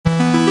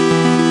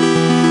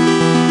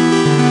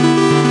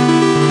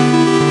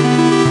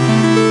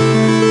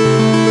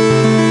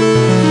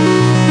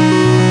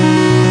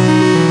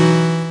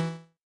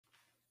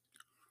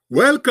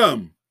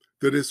Welcome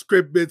to the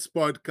Script Bits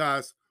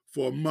podcast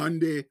for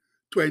Monday,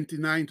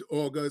 29th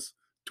August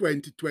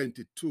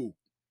 2022.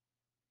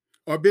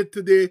 Our bit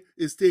today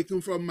is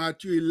taken from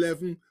Matthew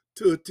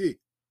 11:30,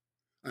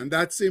 and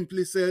that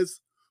simply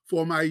says,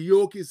 "For my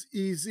yoke is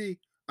easy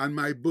and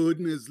my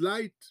burden is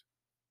light."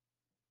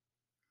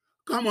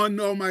 Come on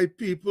now, my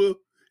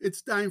people,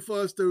 it's time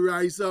for us to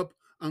rise up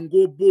and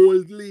go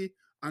boldly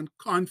and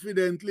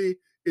confidently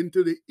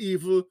into the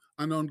evil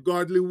and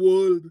ungodly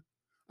world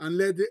and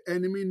let the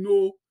enemy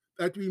know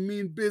that we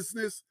mean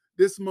business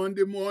this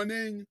Monday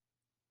morning.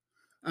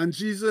 And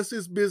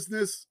Jesus'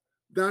 business,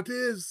 that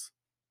is.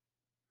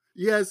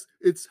 Yes,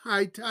 it's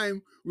high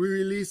time we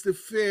release the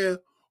fear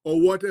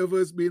or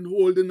whatever's been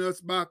holding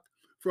us back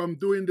from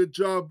doing the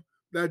job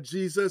that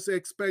Jesus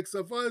expects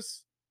of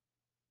us.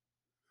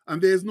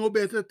 And there's no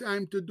better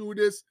time to do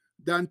this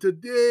than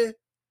today,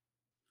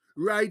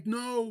 right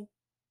now,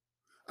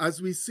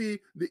 as we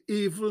see the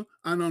evil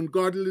and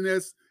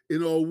ungodliness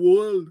in our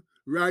world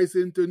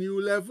rising to new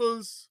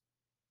levels.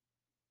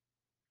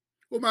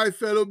 Oh, my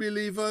fellow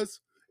believers,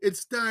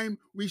 it's time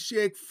we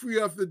shake free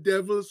of the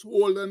devil's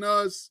hold on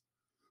us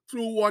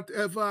through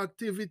whatever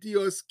activity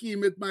or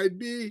scheme it might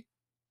be.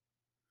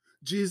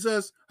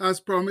 Jesus has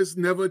promised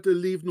never to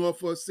leave nor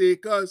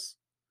forsake us,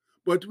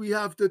 but we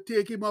have to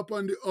take him up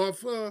on the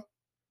offer.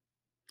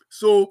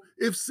 So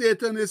if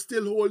Satan is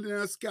still holding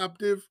us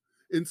captive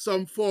in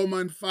some form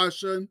and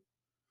fashion,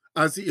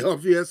 as he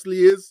obviously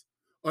is,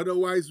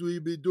 otherwise we'll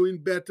be doing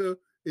better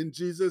in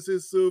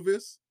Jesus'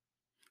 service,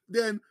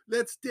 then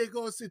let's take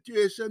our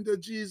situation to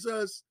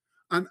Jesus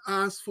and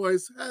ask for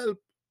his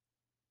help.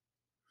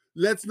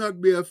 Let's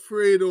not be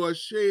afraid or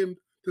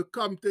ashamed to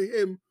come to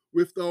him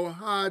with our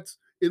hearts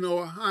in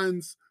our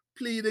hands,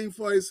 pleading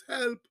for his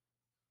help.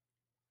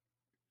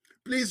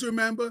 Please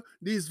remember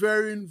these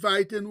very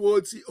inviting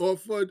words he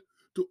offered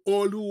to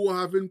all who were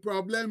having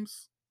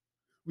problems.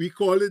 We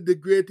call it the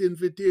Great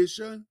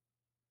Invitation.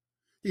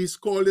 He's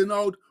calling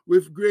out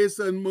with grace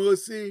and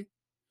mercy.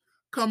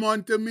 Come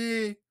unto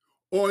me,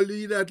 all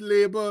ye that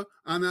labor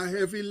and are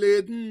heavy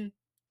laden,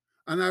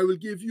 and I will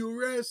give you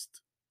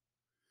rest.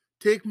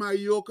 Take my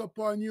yoke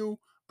upon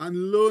you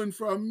and learn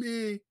from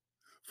me,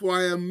 for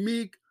I am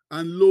meek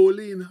and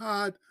lowly in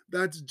heart,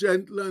 that's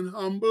gentle and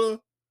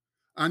humble,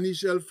 and ye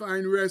shall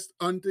find rest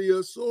unto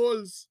your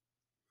souls.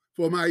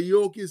 For my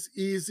yoke is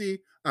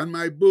easy and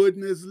my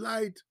burden is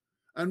light.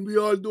 And we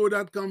all know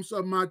that comes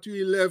from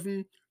Matthew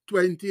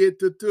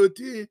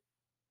 11:28-30.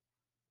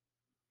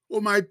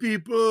 Oh, my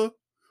people,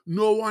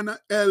 no one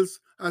else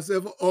has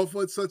ever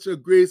offered such a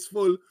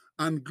graceful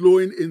and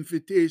glowing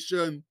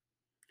invitation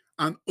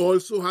and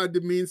also had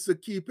the means to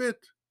keep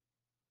it.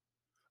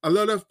 A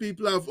lot of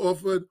people have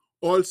offered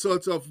all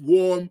sorts of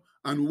warm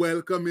and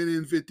welcoming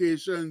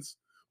invitations,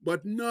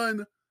 but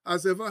none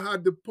has ever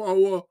had the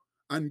power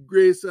and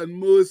grace and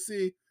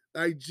mercy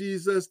like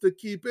Jesus to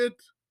keep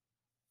it.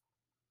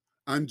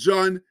 And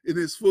John, in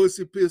his first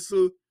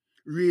epistle,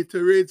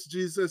 reiterates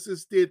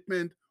Jesus'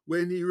 statement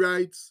when he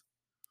writes,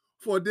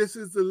 "For this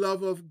is the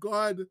love of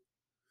God,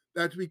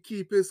 that we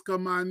keep his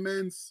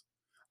commandments,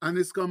 and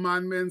his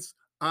commandments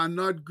are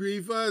not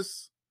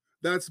grievous,"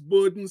 that's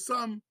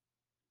burdensome.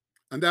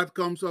 And that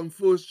comes from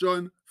 1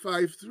 John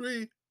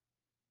 5:3.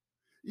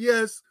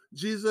 Yes,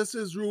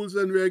 Jesus' rules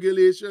and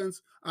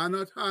regulations are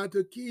not hard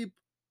to keep.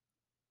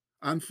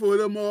 And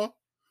furthermore,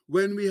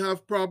 when we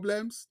have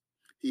problems,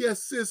 he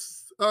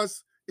assists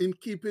us in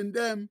keeping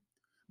them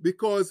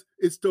because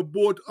it's to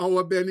both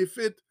our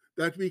benefit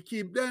that we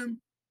keep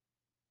them.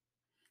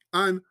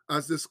 And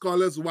as the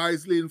scholars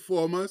wisely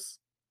inform us,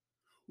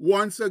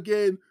 once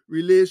again,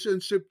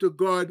 relationship to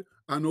God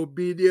and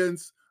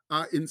obedience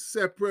are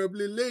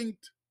inseparably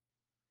linked.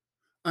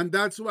 And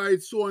that's why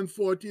it's so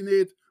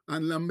unfortunate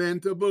and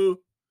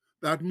lamentable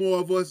that more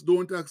of us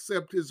don't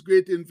accept his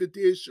great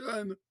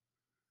invitation,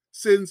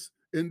 since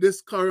in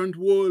this current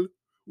world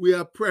we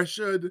are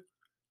pressured,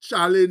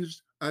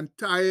 challenged, and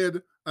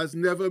tired as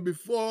never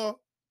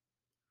before,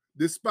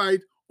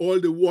 despite all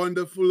the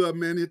wonderful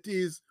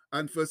amenities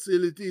and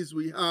facilities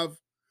we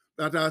have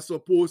that are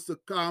supposed to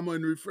calm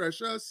and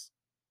refresh us.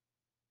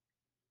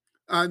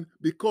 And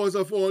because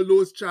of all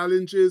those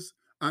challenges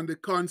and the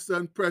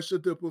constant pressure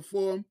to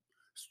perform,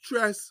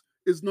 stress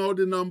is now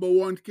the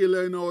 #1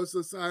 killer in our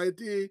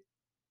society.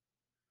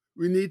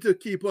 We need to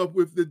keep up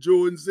with the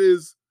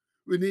Joneses.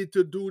 We need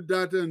to do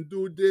that and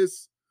do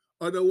this.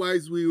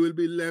 Otherwise, we will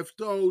be left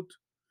out.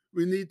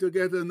 We need to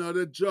get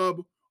another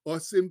job or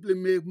simply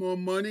make more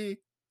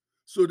money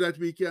so that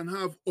we can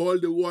have all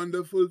the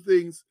wonderful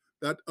things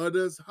that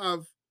others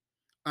have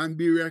and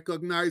be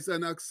recognized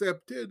and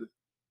accepted.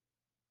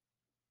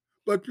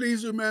 But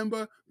please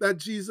remember that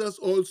Jesus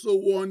also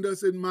warned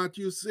us in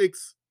Matthew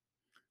 6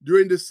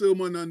 during the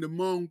Sermon on the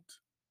Mount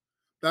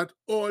that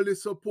all the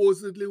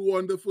supposedly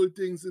wonderful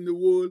things in the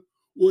world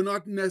were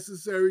not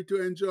necessary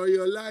to enjoy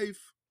your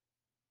life.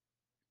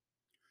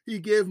 He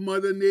gave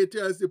Mother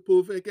Nature as the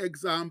perfect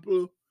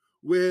example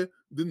where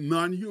the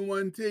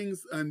non-human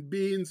things and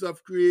beings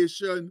of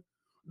creation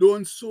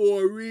don't sow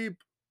or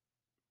reap,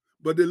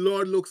 but the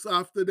Lord looks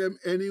after them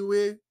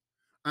anyway,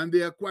 and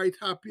they are quite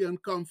happy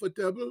and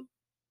comfortable.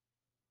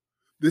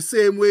 The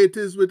same way it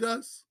is with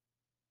us.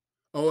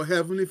 Our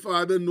Heavenly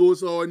Father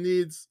knows our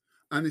needs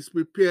and is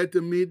prepared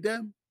to meet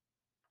them.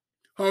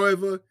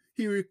 However,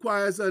 He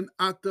requires an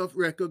act of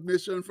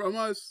recognition from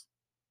us.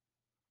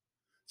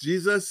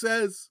 Jesus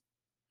says,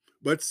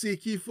 "But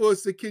seek ye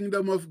first the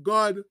kingdom of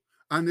God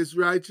and His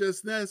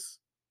righteousness,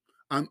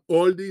 and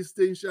all these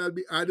things shall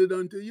be added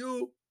unto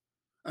you."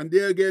 And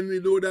there again, we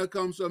know that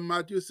comes from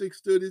Matthew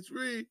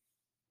 6:33.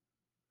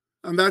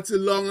 And that's the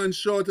long and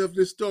short of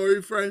the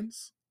story,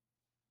 friends.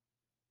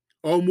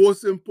 Our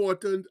most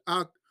important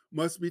act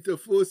must be to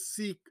first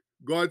seek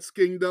God's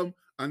kingdom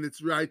and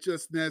its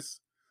righteousness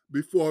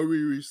before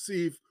we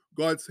receive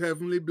God's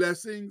heavenly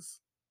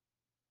blessings.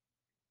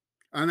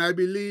 And I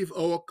believe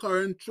our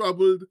current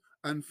troubled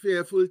and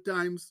fearful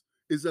times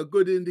is a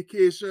good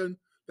indication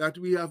that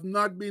we have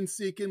not been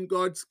seeking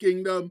God's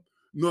kingdom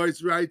nor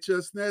its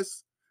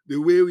righteousness the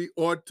way we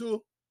ought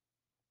to.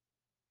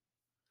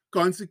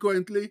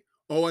 Consequently,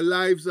 our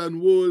lives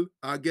and world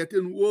are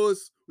getting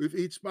worse with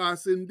each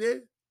passing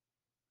day.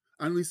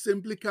 And we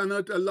simply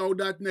cannot allow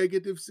that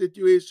negative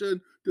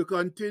situation to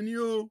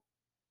continue.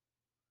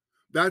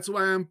 That's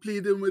why I'm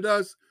pleading with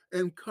us,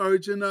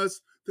 encouraging us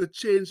to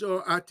change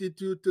our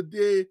attitude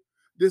today,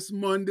 this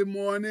Monday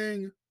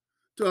morning,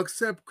 to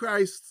accept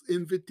Christ's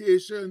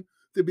invitation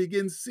to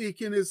begin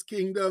seeking His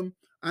kingdom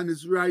and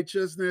His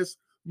righteousness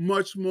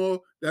much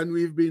more than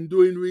we've been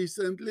doing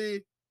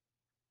recently.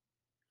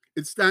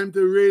 It's time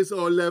to raise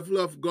our level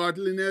of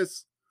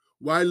godliness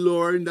while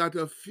lowering that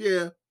of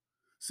fear,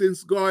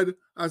 since God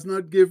has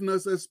not given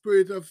us a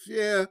spirit of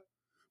fear,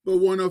 but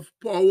one of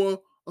power,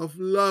 of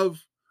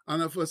love,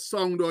 and of a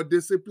sound or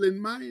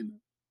disciplined mind.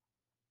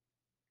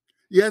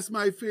 Yes,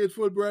 my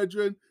faithful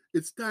brethren,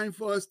 it's time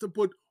for us to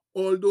put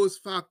all those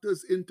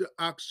factors into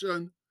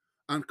action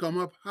and come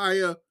up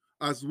higher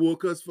as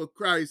workers for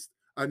Christ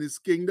and His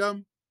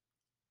kingdom.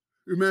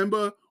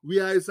 Remember, we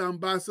are His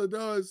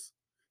ambassadors,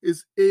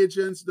 His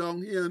agents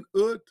down here on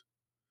earth,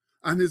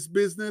 and His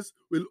business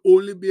will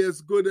only be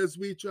as good as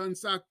we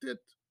transact it.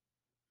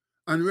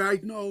 And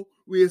right now,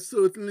 we are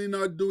certainly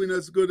not doing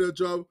as good a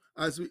job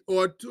as we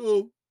ought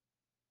to.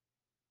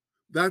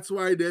 That's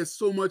why there's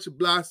so much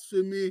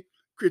blasphemy,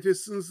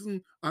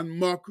 criticism, and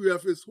mockery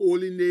of His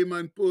holy name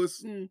and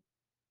person.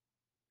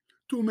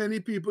 Too many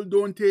people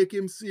don't take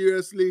Him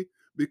seriously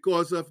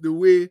because of the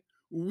way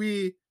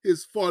we,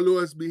 His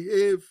followers,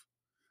 behave.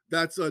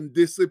 That's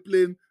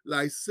undisciplined,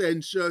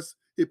 licentious,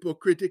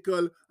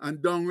 hypocritical,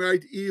 and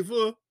downright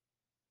evil.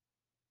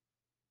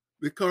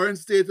 The current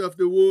state of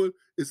the world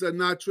is a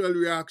natural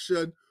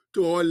reaction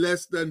to our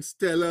less than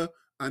stellar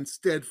and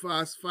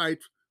steadfast fight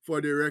for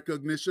the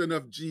recognition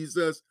of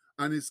Jesus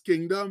and His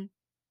kingdom.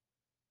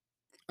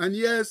 And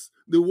yes,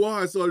 the war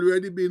has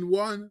already been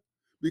won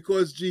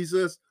because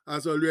Jesus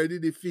has already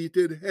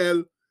defeated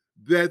hell,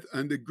 death,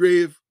 and the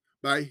grave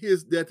by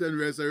His death and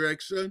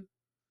resurrection.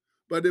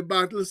 But the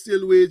battle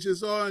still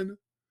wages on,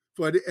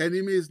 for the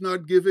enemy is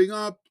not giving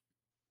up.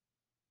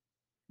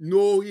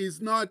 No,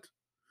 he's not.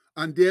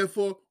 And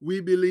therefore,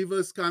 we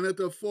believers cannot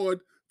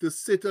afford to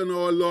sit on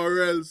our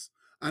laurels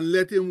and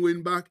let him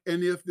win back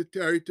any of the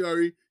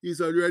territory he's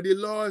already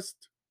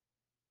lost.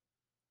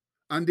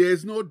 And there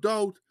is no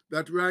doubt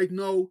that right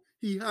now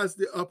he has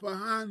the upper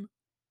hand.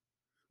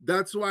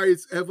 That's why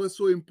it's ever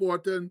so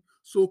important,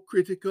 so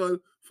critical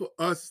for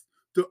us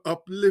to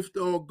uplift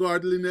our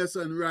godliness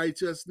and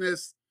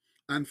righteousness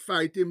and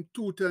fight him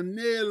tooth and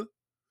nail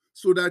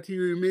so that he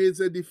remains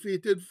a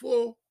defeated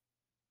foe.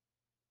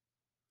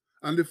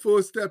 And the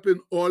first step in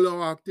all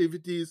our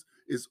activities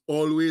is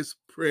always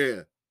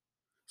prayer.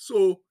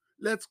 So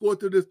let's go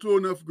to the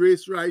throne of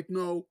grace right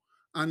now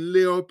and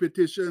lay our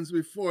petitions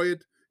before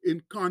it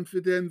in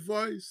confident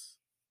voice.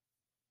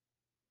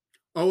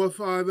 Our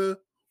Father,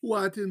 who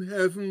art in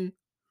heaven,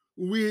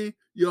 we,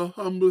 your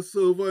humble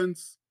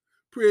servants,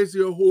 praise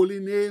your holy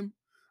name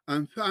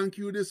and thank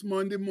you this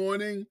Monday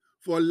morning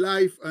for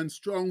life and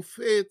strong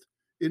faith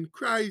in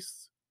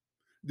Christ,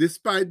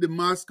 despite the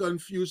mass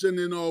confusion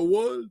in our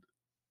world.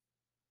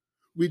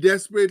 We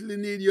desperately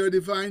need your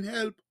divine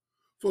help,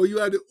 for you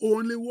are the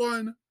only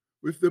one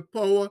with the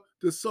power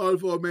to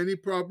solve our many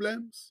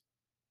problems.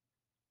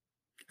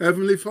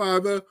 Heavenly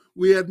Father,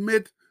 we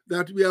admit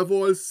that we have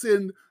all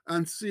sinned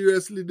and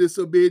seriously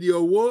disobeyed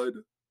your word,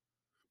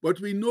 but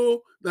we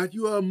know that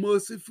you are a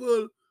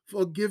merciful,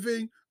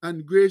 forgiving,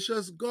 and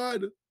gracious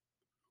God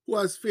who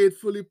has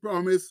faithfully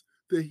promised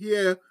to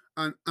hear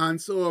and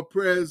answer our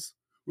prayers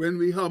when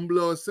we humble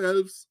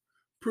ourselves,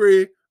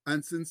 pray,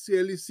 and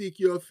sincerely seek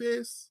your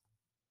face.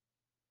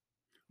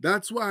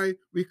 That's why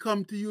we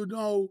come to you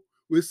now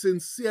with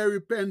sincere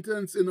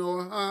repentance in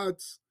our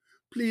hearts,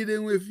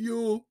 pleading with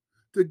you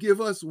to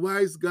give us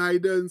wise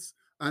guidance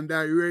and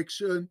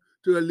direction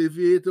to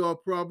alleviate our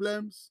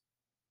problems.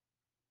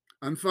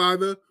 And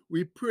Father,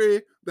 we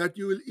pray that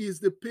you will ease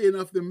the pain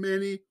of the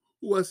many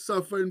who are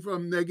suffering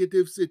from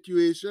negative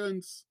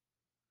situations.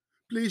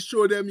 Please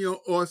show them your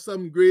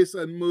awesome grace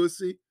and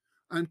mercy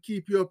and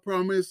keep your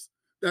promise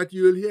that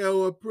you'll hear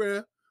our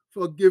prayer,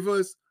 forgive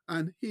us,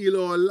 and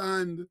heal our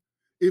land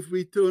if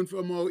we turn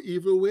from our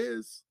evil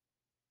ways.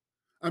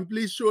 And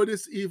please show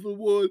this evil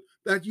world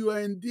that you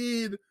are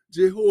indeed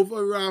Jehovah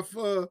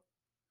Rapha,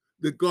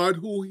 the God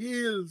who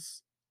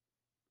heals.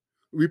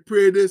 We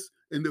pray this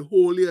in the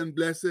holy and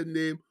blessed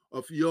name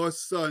of your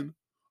Son,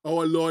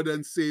 our Lord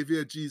and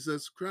Savior,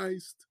 Jesus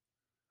Christ.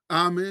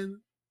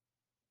 Amen.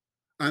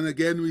 And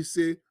again we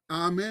say,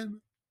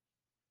 Amen.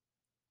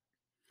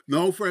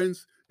 Now,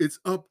 friends, it's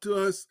up to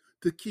us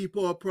to keep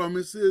our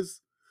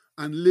promises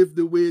and live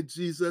the way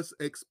Jesus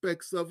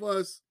expects of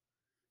us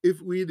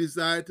if we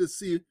desire to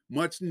see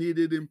much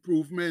needed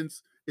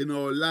improvements in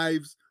our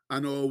lives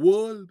and our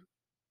world.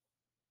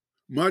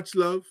 Much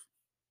love.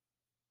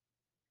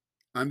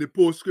 And the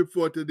postscript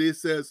for today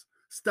says,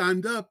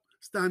 stand up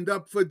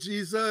for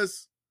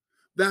Jesus.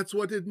 That's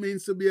what it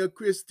means to be a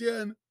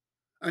Christian.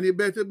 And you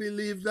better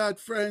believe that,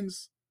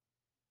 friends.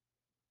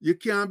 You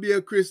can't be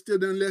a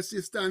Christian unless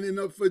you're standing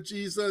up for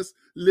Jesus,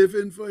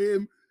 living for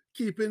him,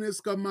 keeping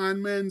his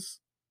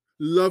commandments,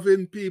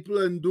 loving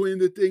people, and doing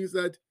the things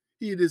that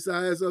he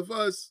desires of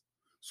us.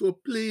 So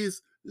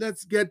please,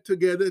 let's get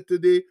together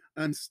today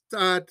and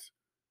start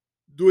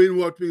doing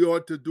what we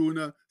ought to do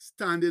now,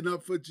 standing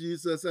up for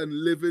Jesus and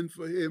living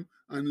for him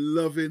and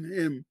loving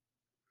him.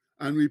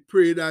 And we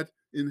pray that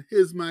in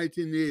his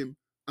mighty name.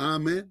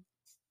 Amen.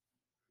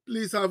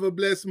 Please have a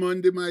blessed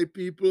Monday, my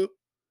people.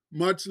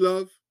 Much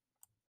love.